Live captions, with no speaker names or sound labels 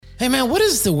Hey, man, what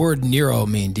does the word neuro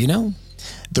mean? Do you know?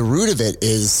 The root of it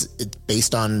is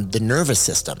based on the nervous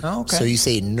system. Oh, okay. So you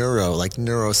say neuro, like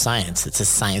neuroscience. It's a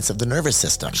science of the nervous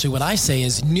system. Actually, what I say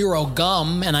is neuro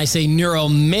gum, and I say neuro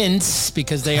mints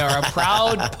because they are a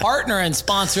proud partner and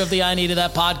sponsor of the I Needed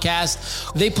That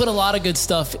podcast. They put a lot of good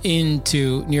stuff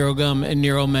into neuro gum and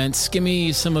neuro mints. Give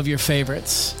me some of your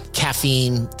favorites.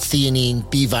 Caffeine,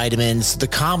 theanine, B vitamins, the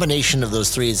combination of those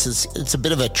three, it's a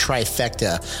bit of a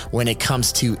trifecta when it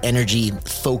comes to energy,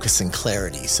 focus, and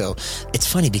clarity. So it's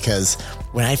funny because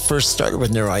when I first started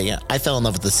with neuro, I fell in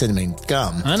love with the cinnamon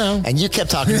gum. I know. And you kept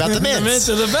talking about the mints. The mints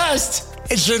are the best.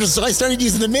 And sure, so I started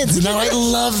using the mints, and now I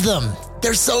love them.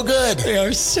 They're so good. They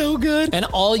are so good. And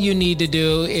all you need to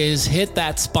do is hit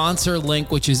that sponsor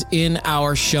link, which is in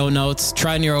our show notes,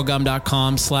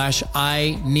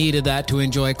 tryneurogum.com/I needed that to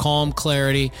enjoy calm,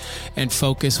 clarity, and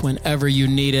focus whenever you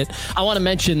need it. I want to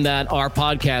mention that our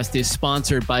podcast is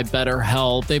sponsored by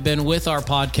BetterHelp. They've been with our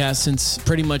podcast since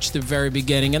pretty much the very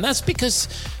beginning. And that's because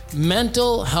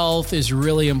mental health is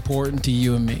really important to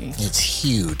you and me. It's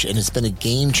huge, and it's been a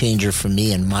game changer for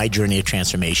me in my journey of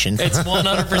transformation. It's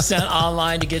 100%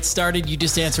 online. To get started, you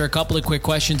just answer a couple of quick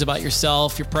questions about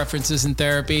yourself, your preferences in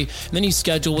therapy, and then you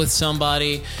schedule with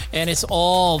somebody, and it's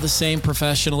all the same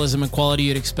professionalism and quality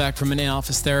you'd expect from an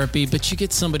in-office therapy, but you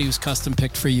get somebody who's custom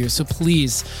picked for you. So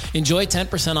please enjoy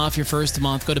 10% off your first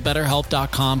month. Go to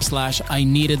betterhelp.com/I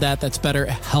needed that. That's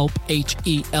BetterHelp,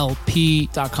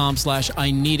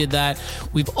 HELP.com/I needed that.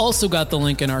 We've also got the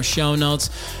link in our show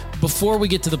notes. Before we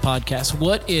get to the podcast,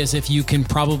 if you can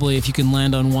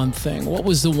land on one thing, what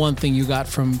was the one thing you got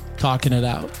from talking it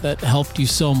out that helped you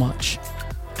so much?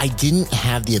 I didn't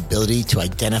have the ability to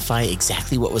identify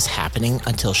exactly what was happening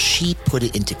until she put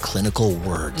it into clinical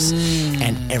words,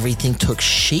 and everything took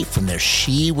shape from there.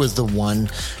 She was the one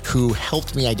who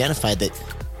helped me identify that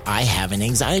I have an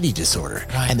anxiety disorder.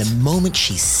 Right. And the moment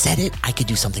she said it, I could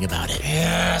do something about it.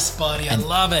 Yes, buddy. I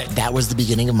love it. That was the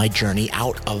beginning of my journey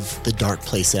out of the dark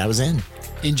place that I was in.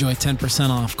 Enjoy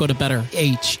 10% off. Go to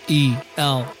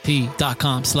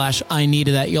betterhelp.com/I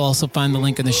needed that. You'll also find the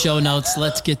link in the show notes.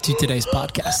 Let's get to today's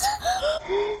podcast.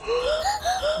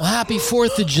 Well, happy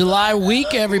 4th of July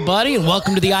week, everybody, and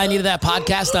welcome to the I Needed That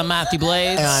podcast. I'm Matthew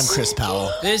Blades. And I'm Chris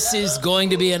Powell. This is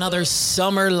going to be another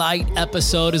summer light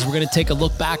episode as we're going to take a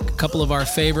look back, a couple of our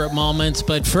favorite moments.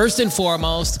 But first and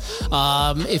foremost,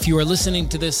 if you are listening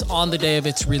to this on the day of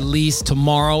its release,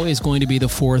 tomorrow is going to be the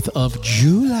 4th of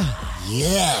July.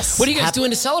 Yes. What are you guys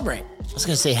doing to celebrate? I was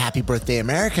going to say happy birthday,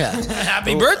 America.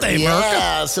 Happy birthday, America.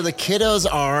 Yeah, so the kiddos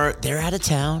they're out of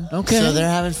town. Okay. So they're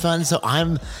having fun. So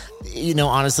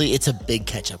honestly, it's a big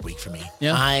catch-up week for me.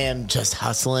 Yeah. I am just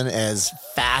hustling as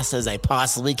fast as I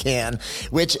possibly can,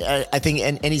 which I think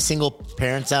any single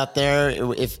parents out there,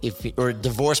 or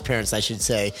divorced parents, I should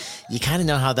say, you kind of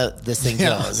know how this thing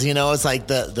goes. It's like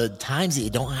the times that you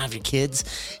don't have your kids,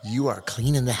 you are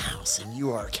cleaning the house and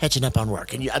you are catching up on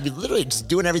work. And I've been literally just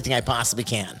doing everything I possibly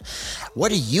can.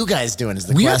 What are you guys doing is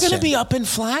the question. We are going to be up in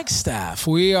Flagstaff.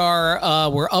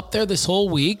 We're up there this whole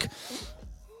week.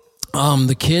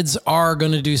 The kids are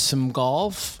going to do some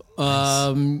golf.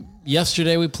 Nice.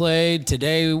 Yesterday we played.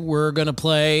 Today we're going to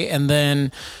play. And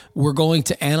then we're going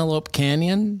to Antelope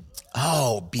Canyon.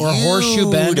 Oh, beautiful. Or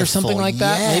Horseshoe Bend or something like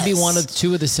that. Yes. Maybe one of the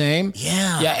two of the same.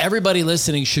 Yeah. Yeah, everybody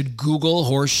listening should Google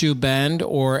Horseshoe Bend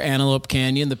or Antelope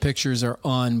Canyon. The pictures are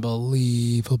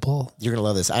unbelievable. You're going to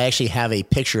love this. I actually have a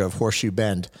picture of Horseshoe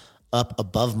Bend up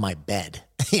above my bed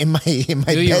in my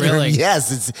bedroom. Really?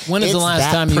 Yes. When is the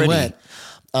last time you went?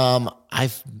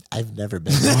 I've never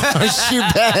been to Horseshoe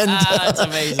Bend. That's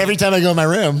amazing. Every time I go in my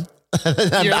room,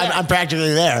 I'm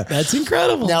practically there. That's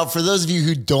incredible. Now, for those of you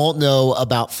who don't know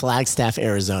about Flagstaff,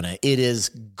 Arizona, it is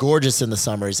gorgeous in the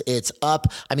summers. It's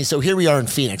up. So here we are in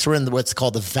Phoenix. We're in what's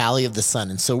called the Valley of the Sun.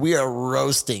 And so we are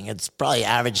roasting. It's probably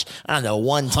average, 110.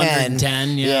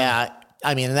 110, yeah.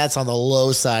 And that's on the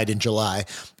low side in July.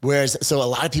 Whereas, so a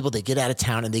lot of people, they get out of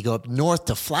town and they go up north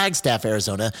to Flagstaff,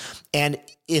 Arizona. And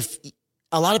if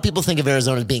a lot of people think of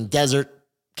Arizona as being desert,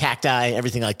 cacti,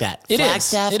 everything like that.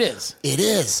 Flagstaff, It is.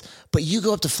 But you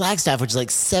go up to Flagstaff, which is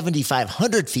like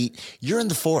 7,500 feet, you're in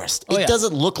the forest. It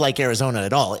doesn't look like Arizona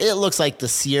at all. It looks like the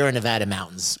Sierra Nevada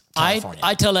mountains, California.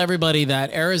 I tell everybody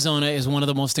that Arizona is one of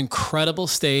the most incredible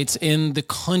states in the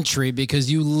country because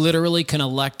you literally can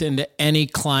elect into any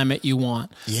climate you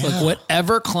want. Yeah. Like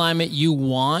whatever climate you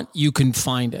want, you can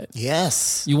find it.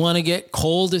 Yes. You want to get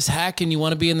cold as heck and you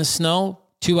want to be in the snow?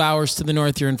 2 hours to the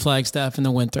north, you're in Flagstaff in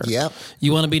the winter. Yep.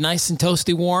 You want to be nice and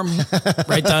toasty warm?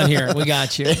 Right down here. We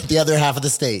got you. The other half of the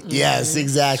state. Yes,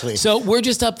 exactly. So we're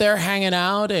just up there hanging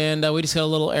out, and we just got a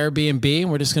little Airbnb,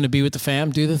 and we're just going to be with the fam,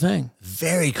 do the thing.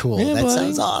 Very cool. Yeah, That buddy.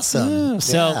 sounds awesome. Yeah.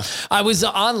 So Yeah. I was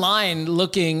online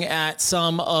looking at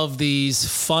some of these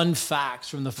fun facts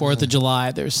from the 4th of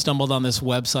July. There's stumbled on this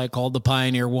website called The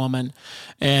Pioneer Woman,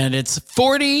 and it's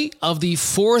 40 of the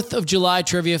 4th of July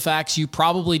trivia facts you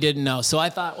probably didn't know. So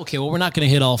I thought, okay, well, we're not going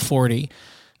to hit all 40,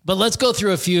 but let's go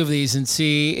through a few of these and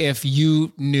see if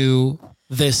you knew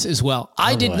this as well.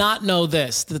 I did not know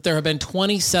this, that there have been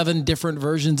 27 different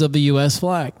versions of the U.S.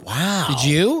 flag. Wow. Did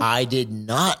you? I did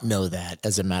not know that,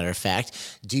 as a matter of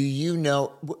fact. Do you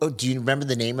remember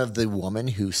the name of the woman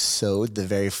who sewed the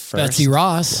very first? Betsy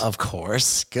Ross. Of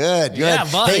course. Good. Yeah,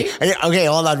 buddy. Hey, okay,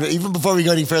 hold on. Even before we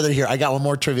go any further here, I got one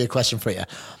more trivia question for you.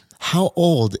 How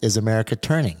old is America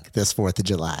turning this 4th of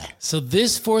July? So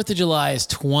this 4th of July is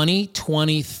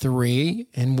 2023,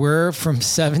 and we're from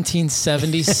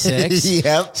 1776.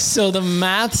 Yep. So the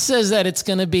math says that it's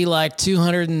going to be like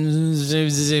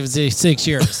 206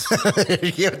 years.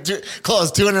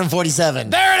 Close,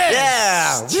 247. There it is.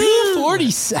 Yeah.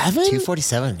 247?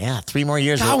 247, yeah. 3 more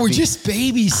years. God, we're just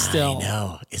babies still. I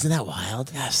know. Isn't that wild?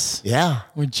 Yes. Yeah.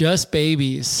 We're just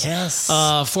babies. Yes.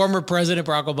 Former President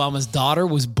Barack Obama's daughter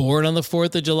was born on the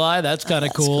 4th of July. That's kind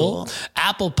of cool.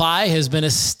 Apple pie has been a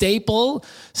staple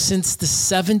since the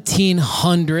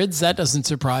 1700s. That doesn't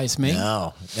surprise me.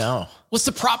 No. What's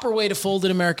the proper way to fold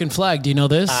an American flag? Do you know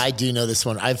this? I do know this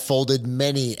one. I've folded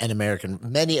many American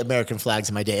flags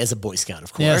in my day as a Boy Scout,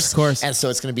 of course. Yes, of course. And so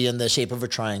it's going to be in the shape of a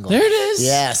triangle. There it is.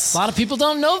 Yes. A lot of people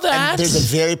don't know that. And there's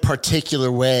a very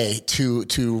particular way to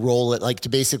roll it, like to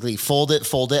basically fold it,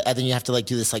 and then you have to like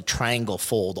do this like triangle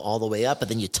fold all the way up,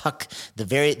 and then you tuck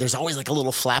there's always like a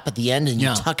little flap at the end, and you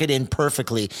tuck it in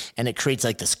perfectly, and it creates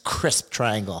like this crisp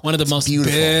triangle. One of the most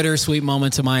bittersweet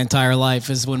moments of my entire life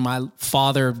is when my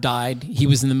father died. He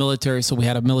was in the military, so we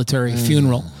had a military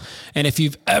funeral. And if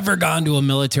you've ever gone to a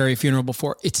military funeral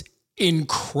before, it's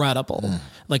incredible.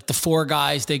 Like the 4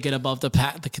 guys, they get above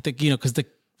because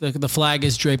the flag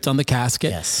is draped on the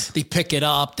casket. Yes. They pick it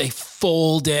up, they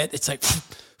fold it. It's like,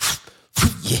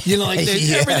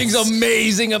 everything's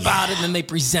amazing about it. And then they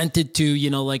present it to,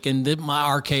 like in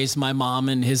our case, my mom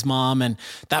and his mom, and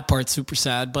that part's super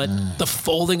sad. But the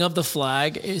folding of the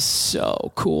flag is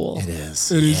so cool. It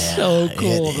is. It is so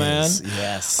cool, it man. is.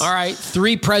 Yes. All right.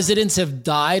 3 presidents have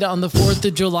died on the 4th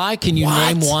of July. Can you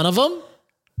name one of them?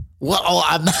 Well,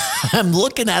 I'm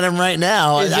looking at him right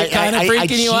now. Is it kind of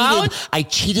freaking you out? I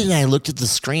cheated and I looked at the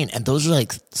screen, and those are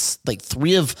like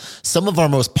 3 of some of our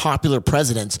most popular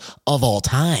presidents of all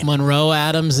time. Monroe,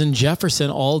 Adams, and Jefferson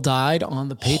all died on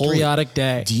the Patriotic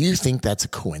Day. Do you think that's a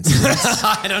coincidence?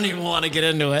 I don't even want to get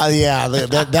into it. Yeah,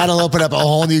 that'll open up a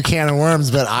whole new can of worms,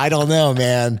 but I don't know,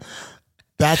 man.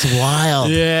 That's wild.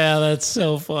 Yeah, that's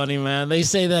so funny, man. They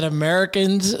say that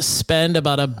Americans spend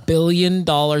about $1 billion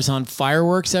on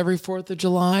fireworks every 4th of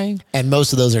July. And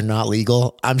most of those are not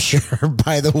legal, I'm sure,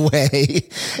 by the way.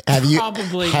 Have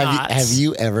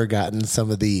you ever gotten some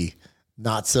of the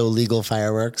not so legal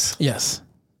fireworks? Yes.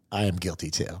 I am guilty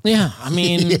too. Yeah. I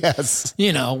mean, yes.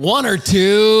 1 or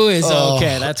 2 is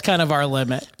okay. That's kind of our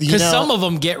limit. Because some of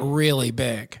them get really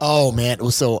big. Oh, man.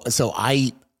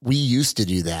 We used to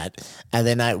do that, and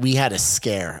then we had a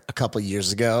scare a couple of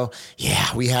years ago.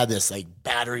 Yeah, we had this like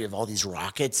battery of all these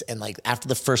rockets, and like after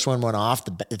the first one went off,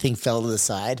 the thing fell to the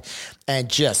side and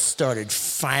just started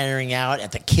firing out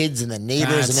at the kids and the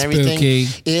neighbors and everything.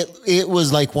 Spooky. It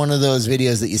was like one of those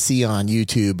videos that you see on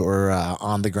YouTube or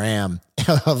on the gram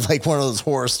of like one of those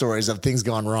horror stories of things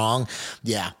gone wrong.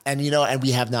 Yeah, and and we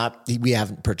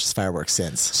haven't purchased fireworks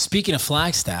since. Speaking of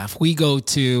Flagstaff,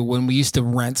 when we used to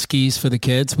rent skis for the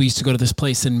kids, we used to go to this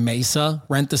place in Mesa,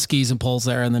 rent the skis and poles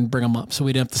there, and then bring them up. So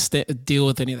we didn't have to deal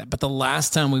with any of that. But the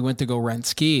last time we went to go rent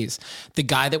skis, the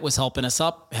guy that was helping us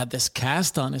up had this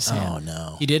cast on his hand. Oh,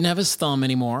 no. He didn't have his thumb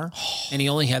anymore, and he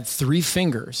only had 3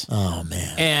 fingers. Oh,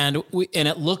 man. And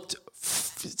it looked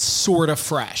sort of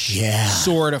fresh. Yeah.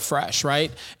 Sort of fresh,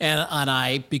 right? And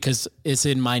I, because it's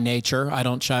in my nature, I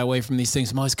don't shy away from these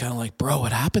things. I'm always kind of like, bro,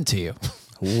 what happened to you?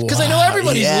 Because I know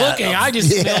everybody's looking. I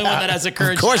just the only one that has the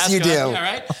courage. Of course you do. Yeah,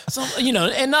 right? So,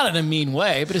 and not in a mean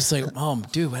way, but it's like, oh,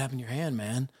 dude, what happened to your hand,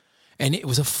 man? And it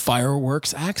was a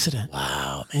fireworks accident.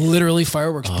 Wow, man. Literally,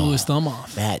 fireworks blew his thumb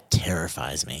off. That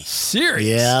terrifies me.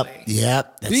 Seriously.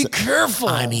 Yep. Be careful.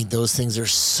 I mean, those things are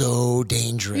so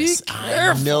dangerous. Be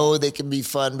careful. I know they can be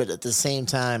fun, but at the same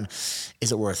time,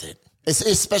 is it worth it?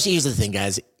 Especially, here's the thing,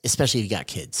 guys, especially if you got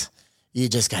kids. You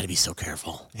just got to be so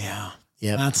careful. Yeah.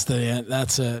 Yep. That's it.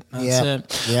 That's Yep.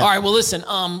 it. Yep. All right. Well, listen,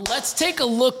 let's take a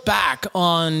look back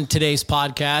on today's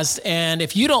podcast. And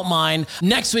if you don't mind,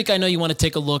 next week, I know you want to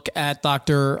take a look at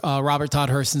Dr. Robert Todd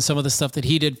Hurst and some of the stuff that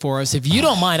he did for us. If you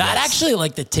don't mind, I'd actually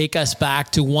like to take us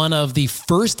back to one of the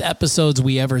first episodes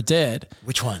we ever did.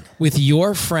 Which one? With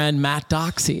your friend, Matt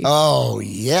Doxey. Oh,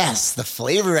 yes. The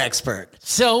flavor expert.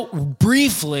 So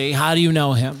briefly, how do you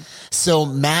know him?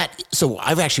 So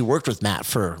I've actually worked with Matt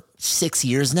for 6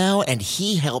 years now, and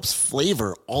he helps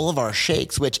flavor all of our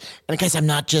shakes, and guys, I'm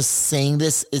not just saying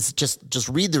this, it's just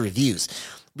read the reviews.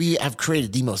 We have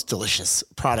created the most delicious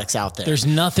products out there. There's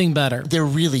nothing better. They're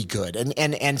really good.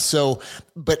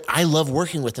 But I love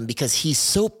working with him because he's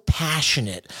so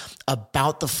passionate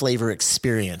about the flavor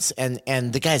experience.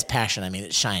 And the guy's passion, I mean,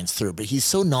 it shines through, but he's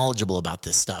so knowledgeable about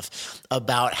this stuff,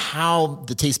 about how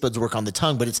the taste buds work on the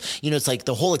tongue. But it's like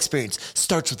the whole experience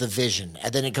starts with the vision,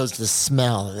 and then it goes to the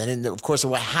smell. And then, of course,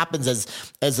 what happens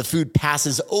as the food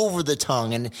passes over the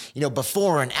tongue and,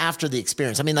 before and after the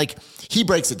experience. I mean, like, he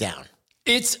breaks it down.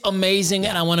 It's amazing,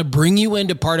 and I want to bring you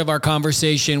into part of our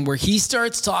conversation where he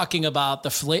starts talking about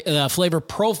the flavor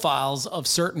profiles of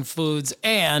certain foods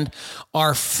and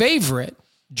our favorite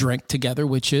drink together,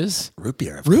 which is root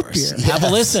beer. Root beer. Yes. Have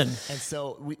a listen. And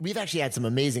so we've actually had some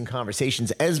amazing conversations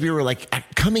as we were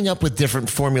coming up with different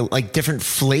formula, different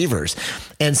flavors.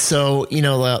 And so,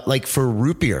 like for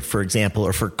root beer, for example,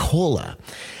 or for cola,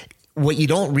 what you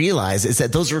don't realize is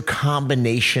that those are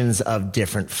combinations of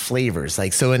different flavors.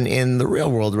 So in the real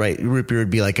world, right, root beer would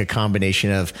be like a combination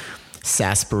of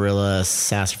sarsaparilla,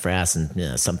 sassafras,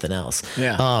 and something else.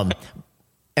 Yeah.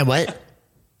 And what?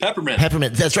 Peppermint.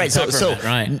 Peppermint. That's right.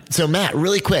 Right. So Matt,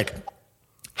 really quick,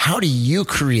 how do you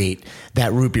create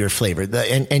that root beer flavor?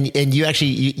 And you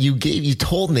actually you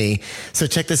told me. So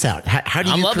check this out. How do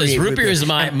you? I love create this. Root beer is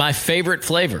my favorite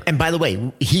flavor. And by the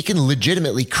way, he can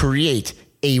legitimately create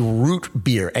a root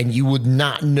beer, and you would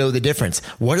not know the difference.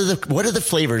 What are the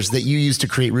flavors that you use to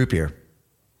create root beer?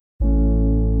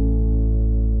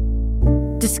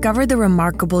 Discover the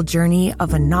remarkable journey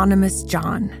of Anonymous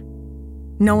John.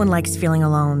 No one likes feeling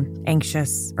alone,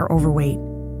 anxious, or overweight.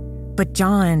 But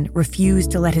John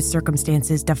refused to let his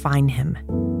circumstances define him.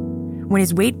 When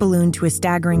his weight ballooned to a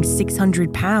staggering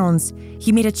 600 pounds,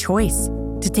 he made a choice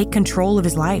to take control of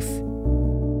his life.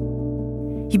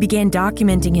 He began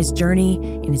documenting his journey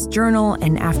in his journal,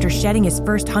 and after shedding his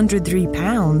first 103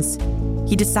 pounds,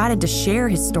 he decided to share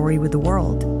his story with the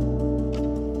world.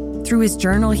 Through his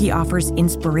journal, he offers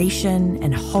inspiration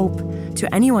and hope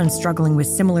to anyone struggling with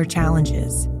similar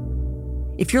challenges.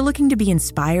 If you're looking to be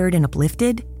inspired and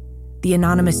uplifted, the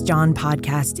Anonymous John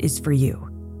podcast is for you.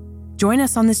 Join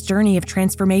us on this journey of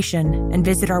transformation and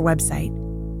visit our website,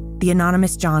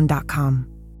 theanonymousjohn.com.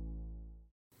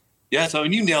 Yeah, so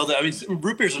you nailed it. I mean,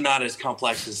 root beers are not as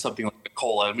complex as something like a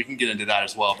cola, and we can get into that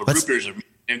as well. But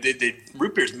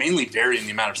root beers mainly vary in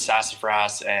the amount of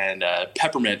sassafras and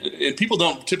peppermint. And people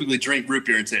don't typically drink root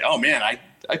beer and say, "Oh man,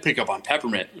 I pick up on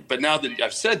peppermint." But now that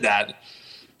I've said that,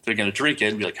 they're going to drink it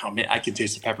and be like, "Oh man, I can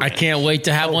taste the peppermint." I can't wait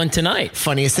to have one tonight.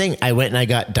 Funniest thing, I went and I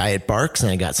got Diet Barks and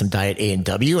I got some Diet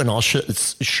A&W, and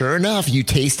sure enough, you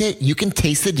taste it, you can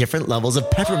taste the different levels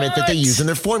of peppermint that they use in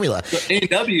their formula. So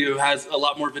A&W has a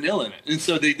lot more vanilla in it, and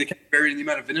so they can vary in the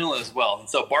amount of vanilla as well. And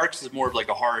so Barks is more of like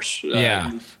a harsh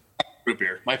root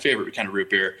beer. My favorite kind of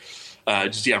root beer.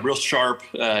 Real sharp,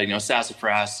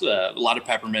 sassafras, a lot of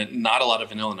peppermint, not a lot of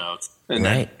vanilla notes, and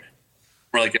right. Then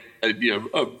more like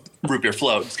a root beer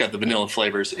float. It's got the vanilla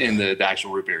flavors in the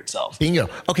actual root beer itself. Bingo.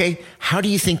 Okay, how do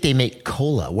you think they make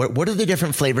cola? What are the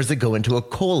different flavors that go into a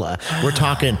cola? We're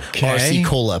talking RC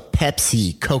Cola,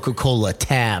 Pepsi, Coca-Cola,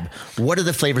 Tab. What are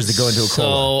the flavors that go into a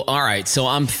cola? All right. So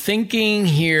I'm thinking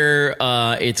here,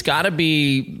 it's got to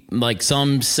be like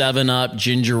some 7-Up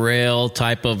ginger ale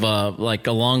type of like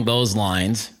along those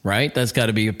lines, right? That's got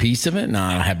to be a piece of it. No,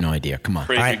 I have no idea. Come on.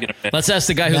 Right. Let's ask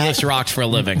the guy who lifts rocks for a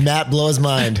living. Matt, blow his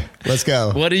mind. Let's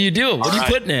go. What do you do? What are you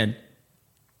putting in?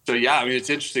 So, it's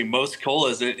interesting. Most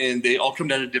colas, and they all come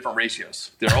down to different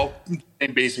ratios. They're all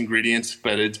same base ingredients,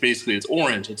 but it's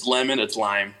orange, it's lemon, it's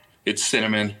lime, it's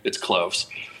cinnamon, it's cloves.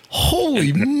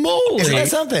 Holy moly. Isn't that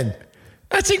something?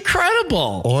 That's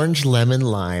incredible. Orange, lemon,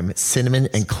 lime, cinnamon,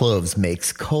 and cloves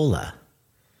makes cola.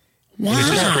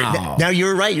 Wow. Now you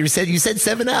were right. You said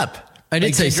 7-Up. I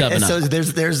did say 7-Up. So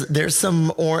there's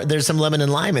some lemon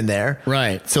and lime in there.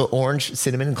 Right. So orange,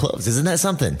 cinnamon, and cloves. Isn't that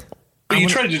something? But you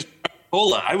try to just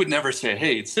cola. I would never say,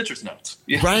 "Hey, it's citrus notes."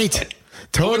 Right.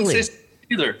 Totally. I wouldn't say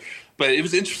either. But it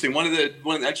was interesting. One of the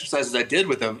exercises I did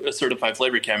with a certified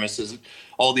flavor chemist is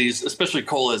all these, especially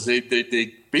colas, they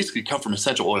basically come from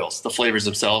essential oils, the flavors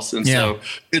themselves. And so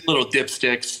these little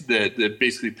dipsticks that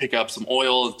basically pick up some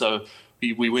oil. And so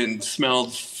we went and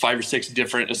smelled 5 or 6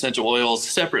 different essential oils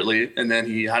separately, and then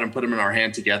he had them put them in our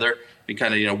hand together and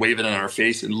kind of wave it in our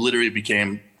face, and literally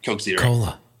became Coke Zero.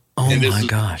 Cola. Oh my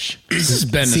gosh. This has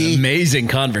been an amazing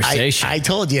conversation. I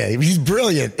told you, he's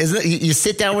brilliant. Isn't it? You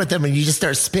sit down with him and you just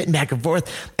start spitting back and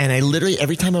forth. And I literally,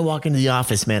 every time I walk into the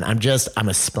office, man, I'm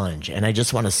a sponge, and I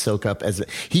just want to soak up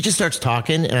he just starts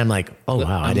talking, and I'm like, oh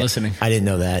wow. I'm listening. I didn't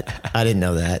know that. I didn't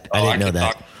know that.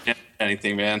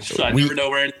 Anything, man. I never know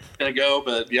where it's going to go,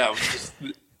 but yeah,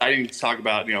 I didn't talk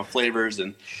about, flavors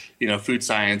and, food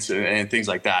science and things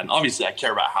like that. And obviously I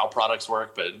care about how products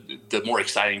work, but the more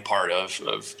exciting part of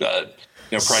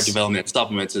product development and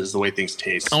supplements is the way things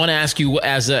taste. I want to ask you,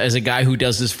 as a guy who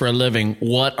does this for a living,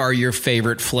 what are your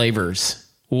favorite flavors?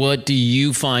 What do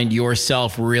you find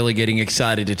yourself really getting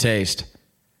excited to taste?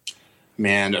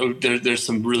 Man, there's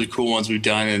some really cool ones we've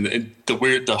done, and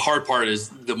the hard part is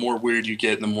the more weird you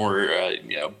get, and the more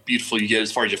beautiful you get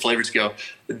as far as your flavors go,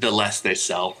 the less they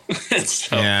sell.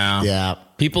 So, yeah.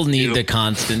 People need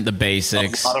the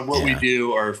basics. A lot of what we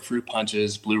do are fruit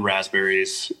punches, blue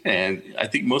raspberries, and I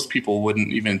think most people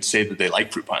wouldn't even say that they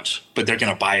like fruit punch, but they're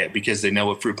going to buy it because they know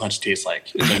what fruit punch tastes like,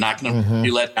 and they're not going to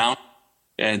be let down.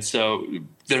 And so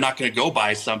they're not going to go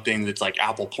buy something that's like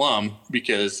apple plum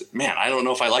because, man, I don't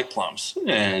know if I like plums.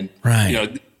 And,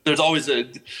 there's always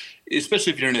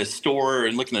especially if you're in a store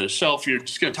and looking at a shelf, you're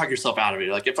just going to talk yourself out of it.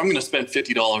 Like, if I'm going to spend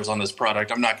 $50 on this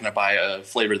product, I'm not going to buy a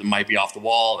flavor that might be off the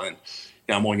wall. And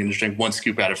I'm only going to drink 1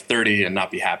 scoop out of 30 and not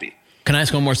be happy. Can I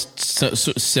ask one more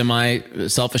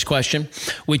semi-selfish question,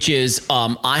 which is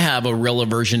I have a real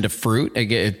aversion to fruit.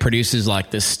 It produces like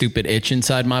this stupid itch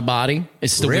inside my body.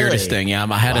 It's the weirdest thing. Yeah,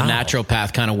 I had a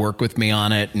naturopath kind of work with me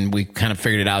on it, and we kind of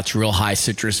figured it out. It's real high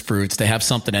citrus fruits. They have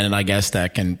something in it, I guess,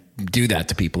 that can do that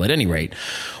to people. At any rate,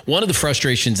 one of the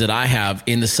frustrations that I have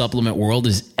in the supplement world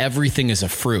is everything is a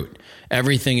fruit.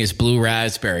 Everything is blue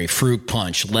raspberry, fruit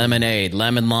punch, lemonade,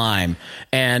 lemon lime.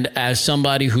 And as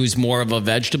somebody who's more of a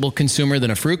vegetable consumer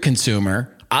than a fruit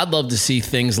consumer, I'd love to see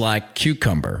things like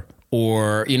cucumber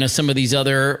or, some of these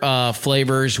other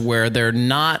flavors where they're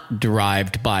not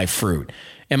derived by fruit.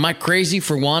 Am I crazy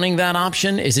for wanting that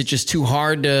option? Is it just too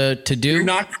hard to do? You're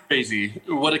not crazy.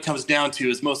 What it comes down to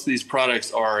is most of these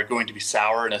products are going to be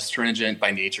sour and astringent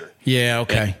by nature. Yeah,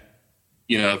 okay.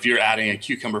 And, if you're adding a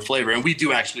cucumber flavor, and we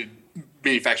do actually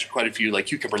manufacture quite a few like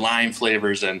cucumber lime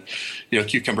flavors and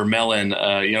cucumber melon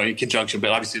in conjunction,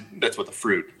 but obviously that's with the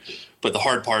fruit. But the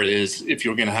hard part is if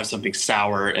you're going to have something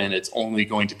sour and it's only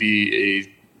going to be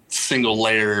a single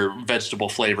layer vegetable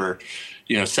flavor,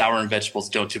 sour and vegetables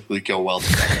don't typically go well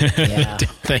together.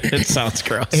 It sounds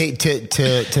gross. Hey,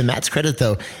 to Matt's credit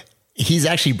though, he's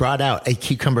actually brought out a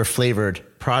cucumber flavored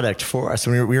product for us.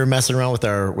 We were messing around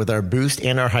with our boost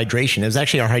and our hydration. It was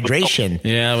actually our hydration.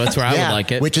 Yeah, that's where I would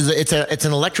like it. Which is it's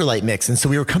an electrolyte mix. And so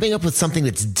we were coming up with something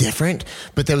that's different,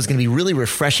 but that was going to be really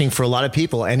refreshing for a lot of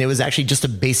people. And it was actually just a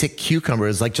basic cucumber. It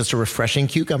was like just a refreshing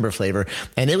cucumber flavor.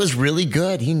 And it was really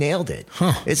good. He nailed it.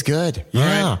 Huh. It's good.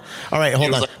 Yeah. All right,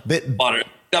 hold on. Water.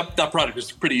 That product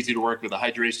is pretty easy to work with. A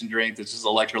hydration drink that's just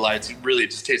electrolytes. It really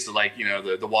just tasted like,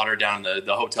 the water down the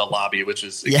hotel lobby, which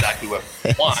is exactly what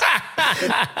we want.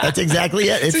 That's exactly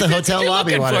it. It's the hotel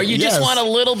lobby water. You just want a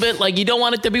little bit, like you don't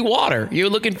want it to be water. You're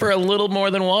looking for a little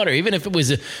more than water, even if it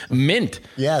was a mint.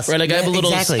 Yes. Right. Like I have a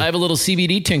little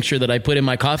CBD tincture that I put in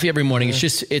my coffee every morning. It's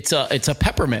just, it's a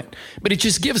peppermint, but it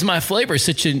just gives my flavor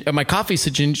my coffee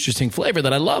such an interesting flavor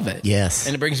that I love it. Yes.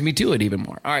 And it brings me to it even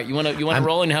more. All right. You want to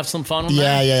roll and have some fun with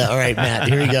that? Yeah. All right, Matt,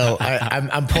 here we go.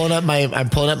 I'm pulling up my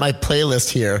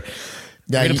playlist here.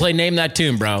 Now, you're going to play Name That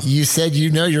Tune, bro. You said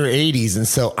your 80s, and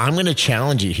so I'm going to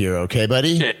challenge you here, okay,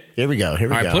 buddy? Okay. Here we go. All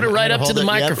right, put it right up to the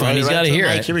microphone. He's got to hear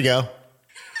it. Here we go.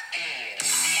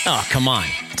 Oh, come on.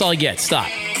 That's all you get. Stop.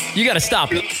 You got to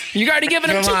stop it. You're already giving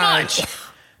him too much.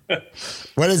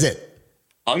 What is it?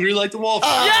 Hungry Like the Wolf.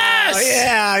 Yes! Oh,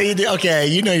 yeah, you do. Okay,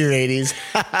 your 80s.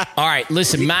 All right,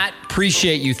 listen, Matt,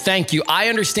 appreciate you. Thank you. I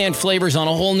understand flavors on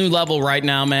a whole new level right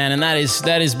now, man, and that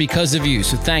is because of you.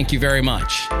 So thank you very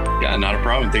much. Yeah, not a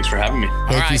problem. Thanks for having me.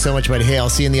 Thank you so much, buddy. Hey, I'll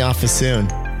see you in the office soon.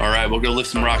 All right, we'll go lift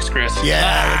some rocks, Chris.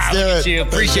 Yeah, let's do it.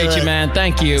 Appreciate you, man.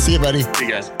 Thank you. See you, buddy. See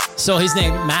you guys. So his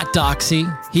name, Matt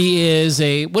Doxey. He is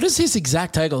what is his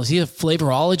exact title? Is he a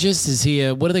flavorologist? Is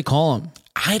he what do they call him?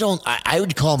 I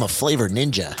would call him a flavor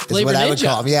ninja. Is Flavor what I would ninja.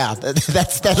 call him. Yeah,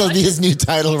 that'll be his new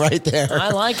title right there. I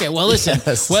like it. Well, listen,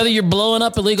 whether you're blowing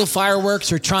up illegal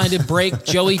fireworks or trying to break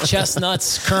Joey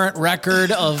Chestnut's current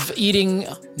record of eating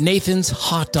Nathan's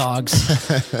hot dogs,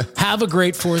 have a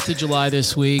great 4th of July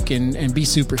this week and be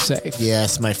super safe.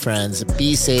 Yes, my friends,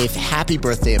 be safe. Happy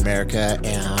birthday, America.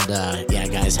 And yeah,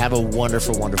 guys, have a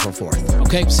wonderful, wonderful 4th.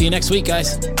 Okay, see you next week,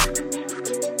 guys.